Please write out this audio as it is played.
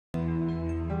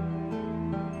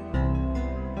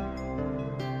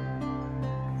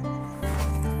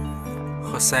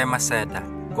Jose Maceda,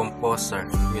 composer,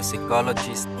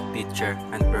 musicologist, teacher,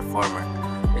 and performer,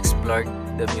 explored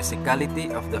the musicality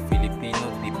of the Filipino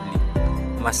deeply.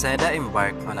 Maceda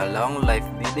embarked on a long life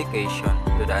dedication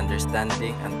to the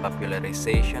understanding and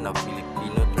popularization of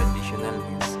Filipino traditional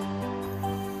music.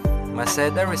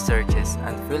 Maceda researches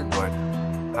and fieldwork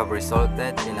have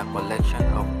resulted in a collection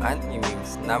of an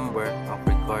immense number of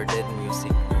recorded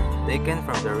music taken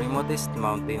from the remotest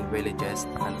mountain villages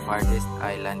and farthest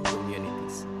island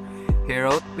communities. He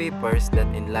wrote papers that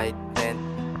enlightened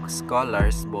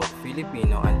scholars, both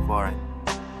Filipino and foreign,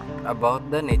 about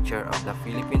the nature of the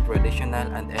Philippine traditional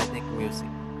and ethnic music.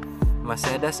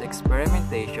 Maceda's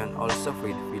experimentation also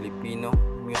freed Filipino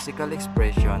musical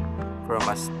expression from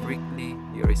a strictly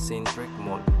Eurocentric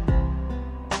mold.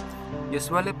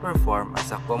 Usually performed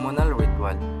as a communal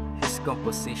ritual, his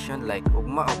composition like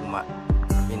Ugma Ugma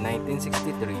in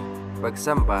 1963,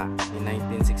 Pagsamba in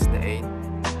 1968,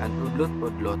 and Udlot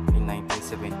Udlot in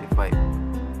 1975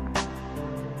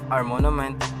 are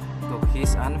monument to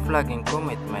his unflagging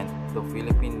commitment to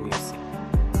Philippine music.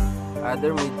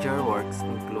 Other major works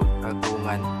include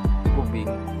Agungan,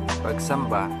 Kubing,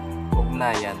 Pagsamba,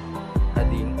 Ugnayan,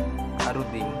 Ading,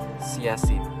 Aruding,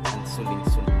 Siyasit, and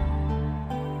Suling-Suling.